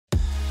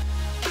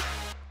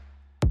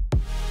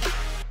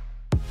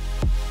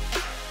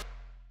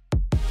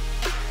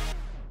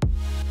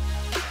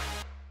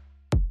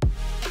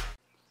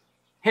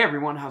Hey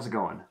everyone, how's it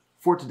going?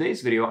 For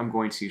today's video, I'm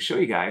going to show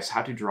you guys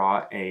how to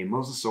draw a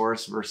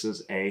Mosasaurus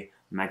versus a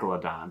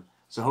Megalodon.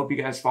 So I hope you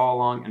guys follow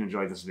along and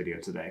enjoy this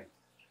video today.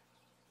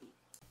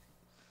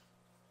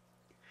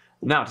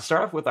 Now, to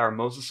start off with our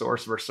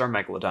Mosasaurus versus our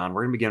Megalodon,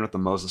 we're going to begin with the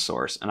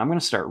Mosasaurus. And I'm going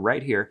to start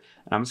right here,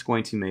 and I'm just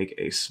going to make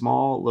a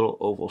small little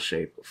oval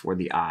shape for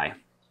the eye.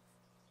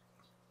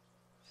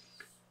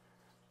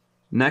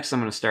 Next, I'm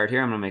going to start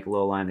here. I'm going to make a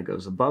little line that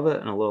goes above it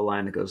and a little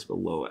line that goes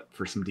below it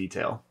for some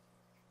detail.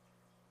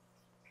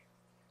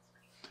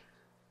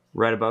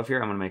 Right above here,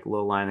 I'm going to make a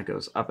little line that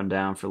goes up and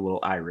down for a little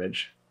eye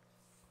ridge.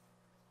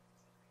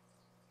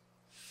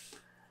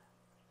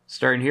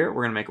 Starting here,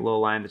 we're going to make a little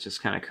line that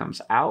just kind of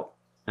comes out,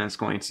 and it's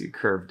going to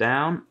curve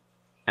down,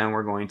 and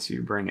we're going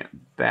to bring it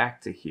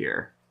back to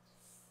here.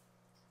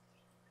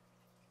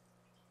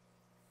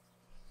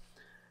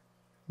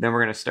 Then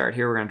we're going to start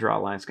here, we're going to draw a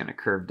line that's going to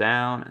curve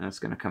down, and it's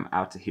going to come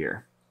out to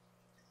here.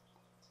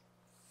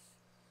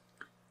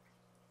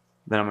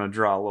 Then I'm going to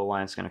draw a little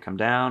line that's going to come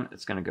down,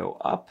 it's going to go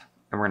up,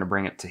 and we're going to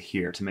bring it to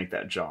here to make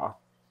that jaw.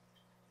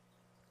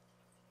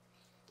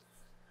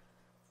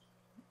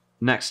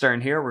 Next,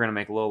 starting here, we're going to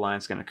make a little line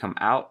that's going to come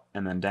out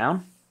and then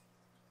down.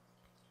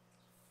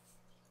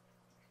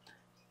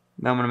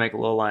 Then I'm going to make a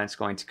little line that's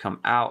going to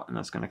come out and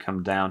that's going to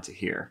come down to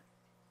here.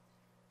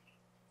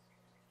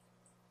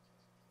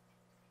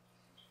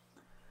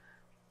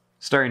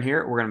 Starting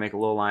here, we're going to make a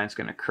little line that's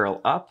going to curl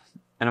up,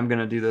 and I'm going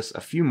to do this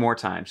a few more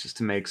times just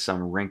to make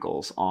some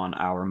wrinkles on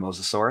our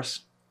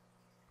Mosasaurus.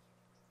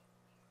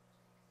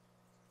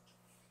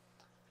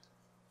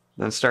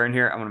 Then starting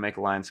here, I'm going to make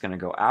a line that's going to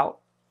go out,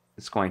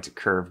 it's going to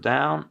curve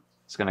down,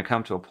 it's going to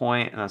come to a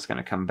point, and then it's going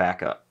to come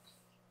back up.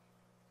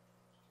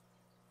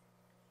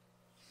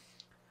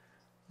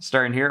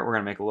 Starting here, we're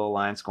going to make a little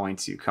line that's going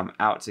to come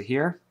out to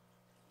here,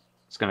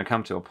 it's going to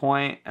come to a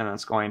point, and then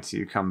it's going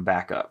to come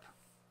back up.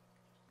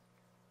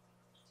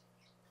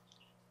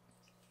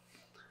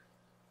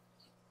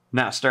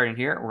 Now starting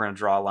here, we're going to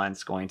draw a line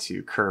that's going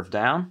to curve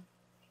down,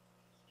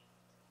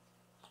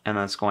 and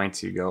then it's going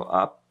to go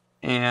up,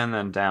 and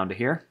then down to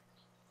here.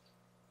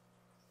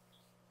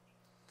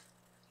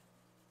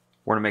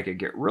 We're going to make it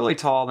get really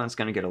tall, then it's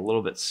going to get a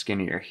little bit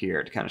skinnier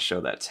here to kind of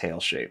show that tail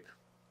shape.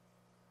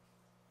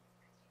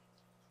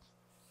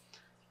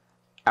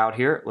 Out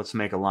here, let's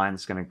make a line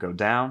that's going to go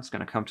down, it's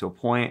going to come to a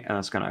point, and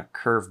it's going to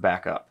curve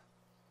back up.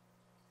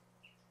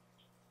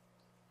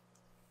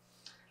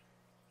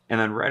 And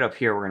then right up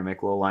here, we're going to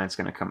make a little line that's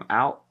going to come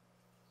out,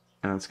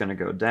 and it's going to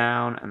go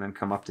down, and then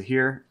come up to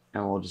here,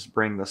 and we'll just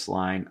bring this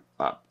line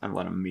up and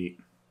let them meet.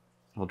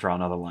 We'll draw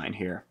another line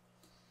here.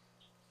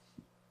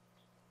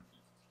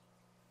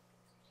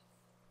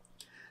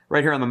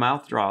 Right here on the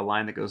mouth, draw a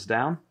line that goes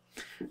down.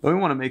 Then we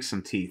want to make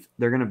some teeth.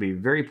 They're going to be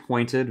very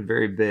pointed,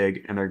 very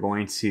big, and they're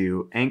going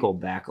to angle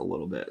back a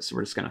little bit. So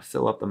we're just going to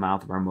fill up the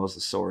mouth of our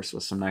Mosasaurus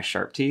with some nice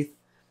sharp teeth.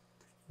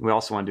 We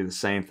also want to do the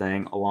same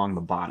thing along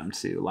the bottom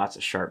too. Lots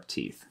of sharp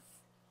teeth.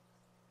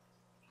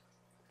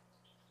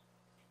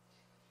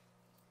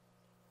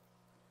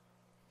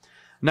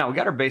 Now we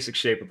got our basic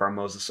shape of our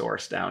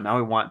Mosasaurus down. Now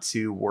we want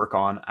to work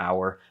on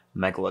our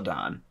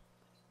Megalodon.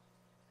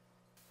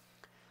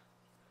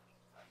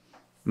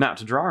 Now,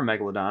 to draw our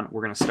Megalodon,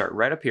 we're going to start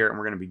right up here, and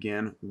we're going to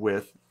begin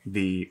with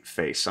the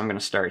face. So I'm going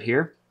to start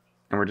here,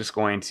 and we're just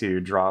going to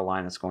draw a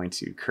line that's going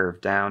to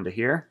curve down to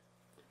here,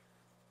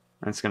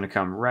 and it's going to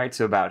come right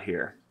to about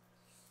here.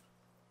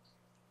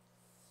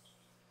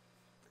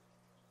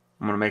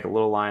 I'm going to make a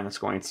little line that's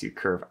going to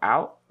curve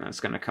out, and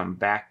it's going to come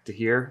back to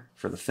here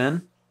for the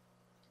fin.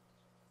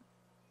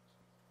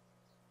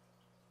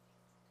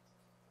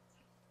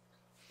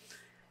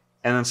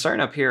 And then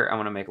starting up here, I'm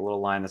going to make a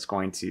little line that's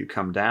going to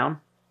come down.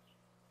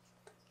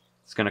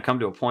 It's going to come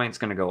to a point, it's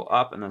going to go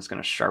up, and then it's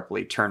going to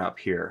sharply turn up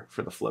here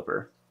for the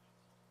flipper.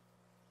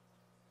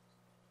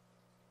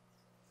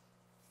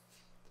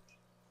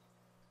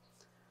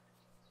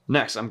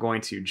 Next, I'm going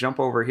to jump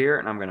over here,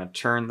 and I'm going to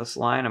turn this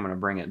line. I'm going to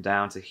bring it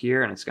down to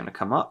here, and it's going to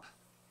come up.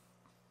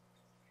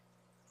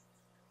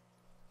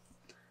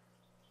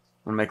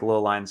 I'm going to make a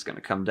little line that's going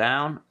to come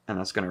down, and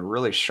that's going to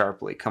really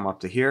sharply come up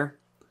to here.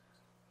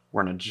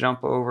 We're going to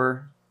jump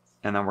over,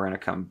 and then we're going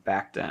to come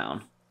back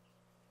down.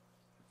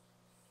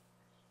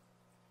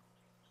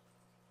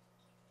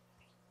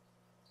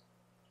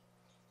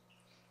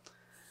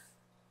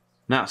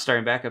 Now,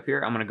 starting back up here,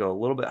 I'm going to go a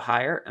little bit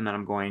higher, and then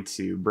I'm going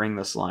to bring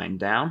this line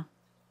down.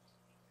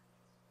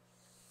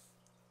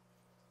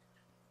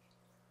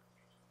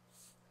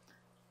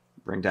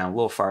 Bring down a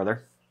little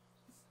farther.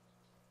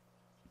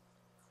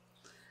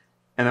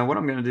 And then what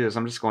I'm going to do is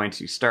I'm just going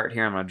to start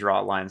here. I'm going to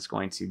draw a line that's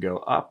going to go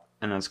up,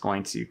 and then it's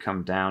going to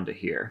come down to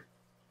here.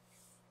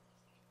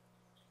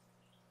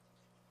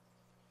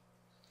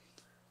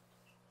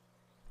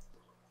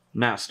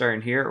 Now,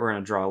 starting here, we're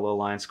going to draw a little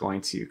line that's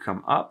going to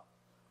come up,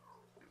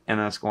 and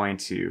then it's going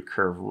to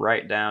curve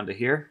right down to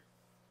here.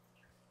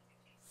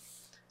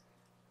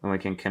 And we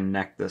can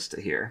connect this to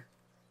here.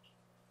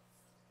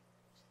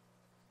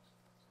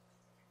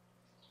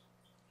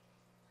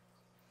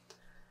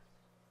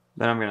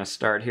 Then I'm going to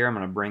start here. I'm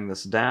going to bring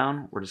this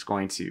down. We're just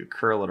going to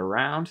curl it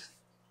around.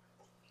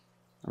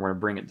 And we're going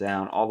to bring it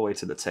down all the way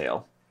to the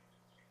tail.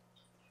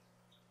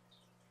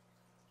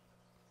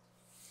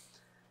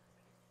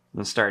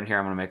 Then starting here,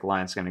 I'm going to make a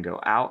line that's going to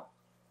go out.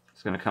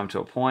 It's going to come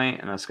to a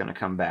point, and it's going to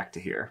come back to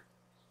here.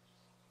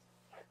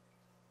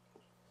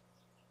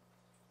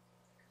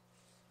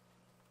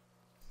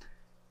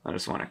 I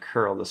just want to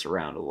curl this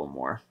around a little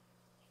more.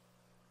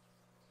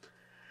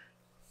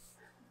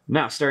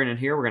 Now, starting in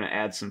here, we're going to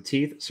add some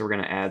teeth. So we're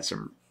going to add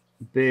some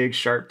big,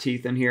 sharp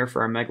teeth in here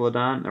for our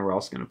Megalodon, and we're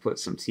also going to put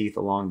some teeth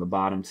along the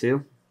bottom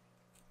too.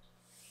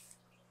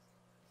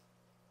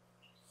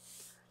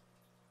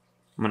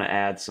 I'm going to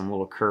add some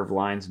little curved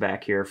lines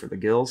back here for the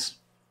gills.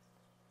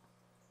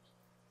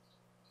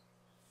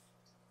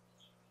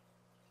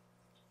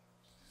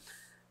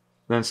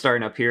 Then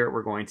starting up here,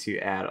 we're going to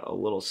add a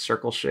little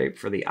circle shape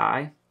for the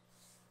eye.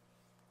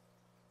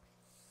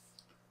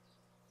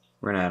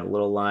 We're going to add a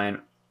little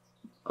line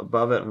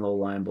above it and a little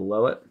line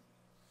below it.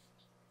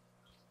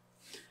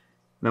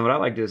 Now what I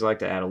like to do is I like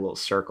to add a little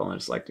circle and I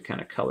just like to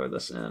kind of color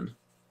this in.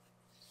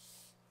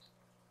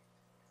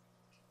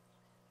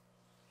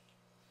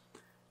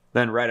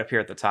 Then right up here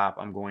at the top,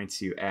 I'm going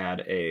to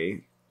add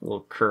a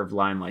little curved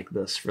line like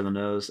this for the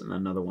nose and then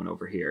another one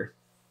over here.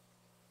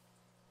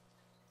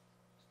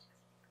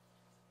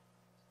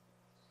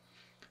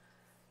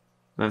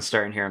 Then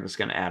starting here, I'm just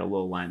going to add a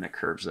little line that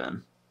curves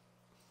in.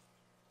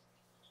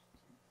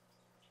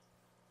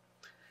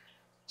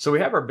 So we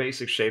have our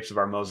basic shapes of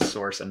our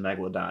Mosasaurus and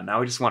Megalodon.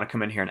 Now we just want to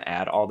come in here and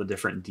add all the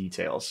different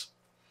details.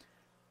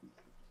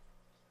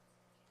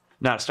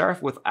 Now to start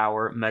off with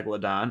our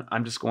Megalodon,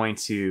 I'm just going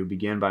to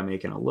begin by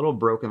making a little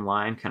broken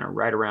line kind of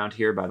right around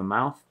here by the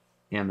mouth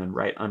and then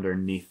right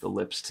underneath the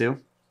lips too.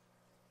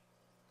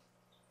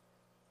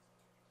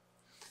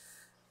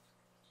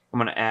 I'm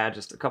going to add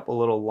just a couple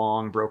little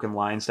long broken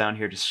lines down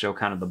here just to show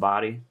kind of the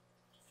body.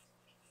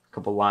 A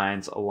couple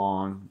lines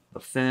along the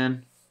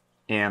fin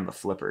and the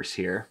flippers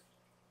here.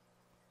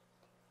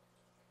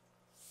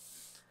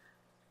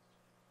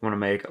 I'm going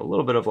to make a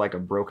little bit of like a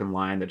broken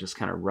line that just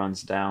kind of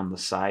runs down the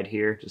side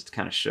here just to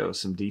kind of show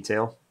some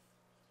detail.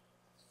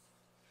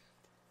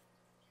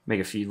 Make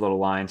a few little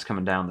lines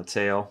coming down the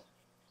tail.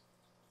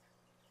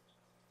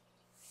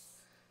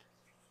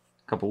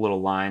 A couple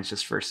little lines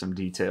just for some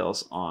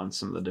details on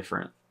some of the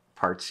different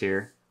parts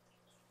here.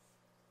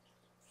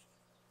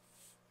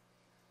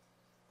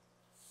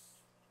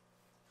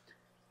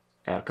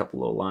 Add a couple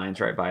little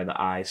lines right by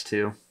the eyes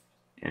too,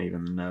 and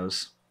even the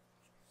nose.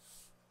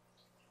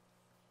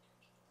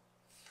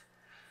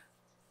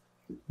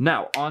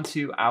 Now,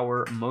 onto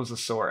our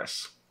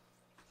Mosasaurus.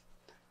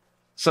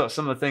 So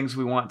some of the things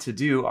we want to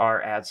do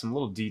are add some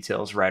little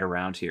details right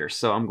around here.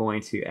 So I'm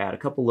going to add a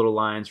couple little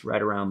lines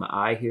right around the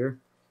eye here,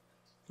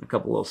 a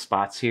couple little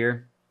spots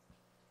here.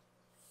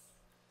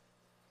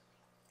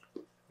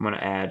 I'm going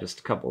to add just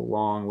a couple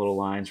long little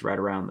lines right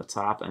around the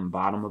top and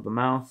bottom of the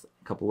mouth,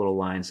 a couple little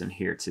lines in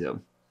here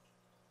too.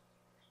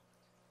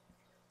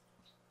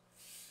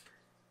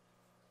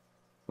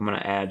 I'm going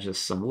to add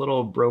just some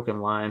little broken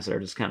lines that are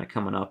just kind of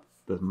coming up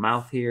the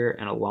mouth here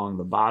and along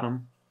the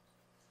bottom,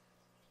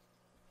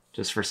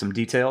 just for some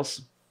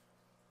details,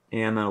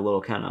 and then a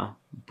little kind of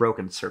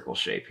broken circle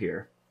shape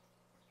here.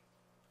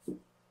 I'm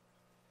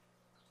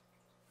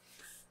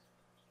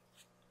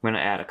going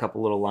to add a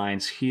couple little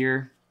lines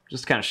here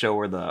just to kind of show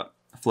where the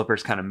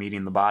flipper's kind of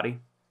meeting the body,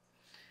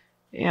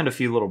 and a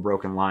few little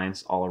broken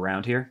lines all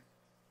around here.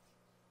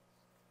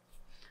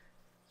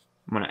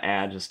 I'm going to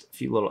add just a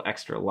few little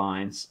extra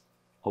lines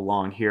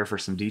along here for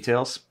some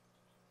details.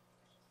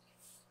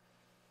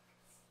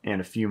 And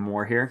a few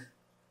more here.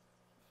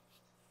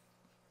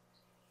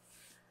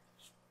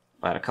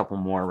 Add a couple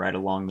more right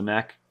along the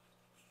neck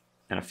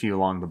and a few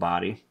along the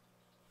body.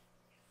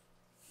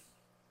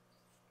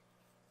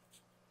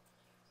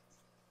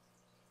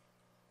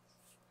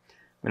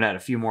 I'm going to add a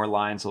few more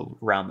lines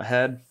around the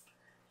head,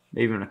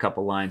 maybe even a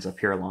couple lines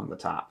up here along the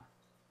top.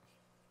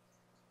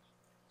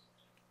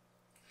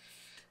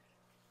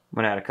 I'm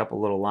going to add a couple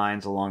little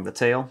lines along the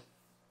tail,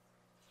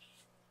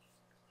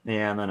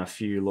 and then a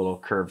few little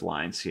curved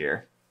lines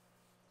here.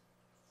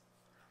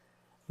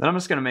 Then I'm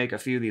just going to make a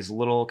few of these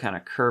little kind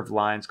of curved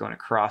lines going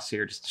across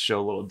here just to show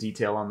a little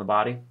detail on the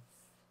body.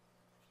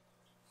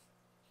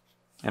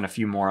 And a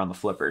few more on the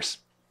flippers.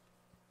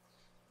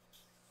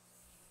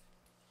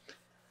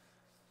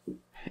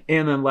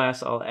 And then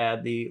last, I'll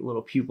add the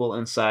little pupil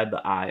inside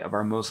the eye of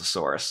our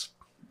Mosasaurus.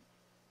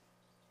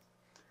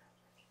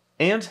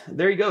 And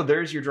there you go.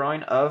 There's your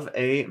drawing of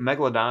a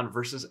Megalodon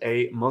versus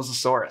a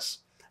Mosasaurus.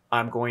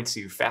 I'm going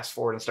to fast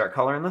forward and start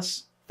coloring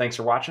this. Thanks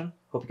for watching.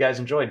 Hope you guys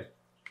enjoyed.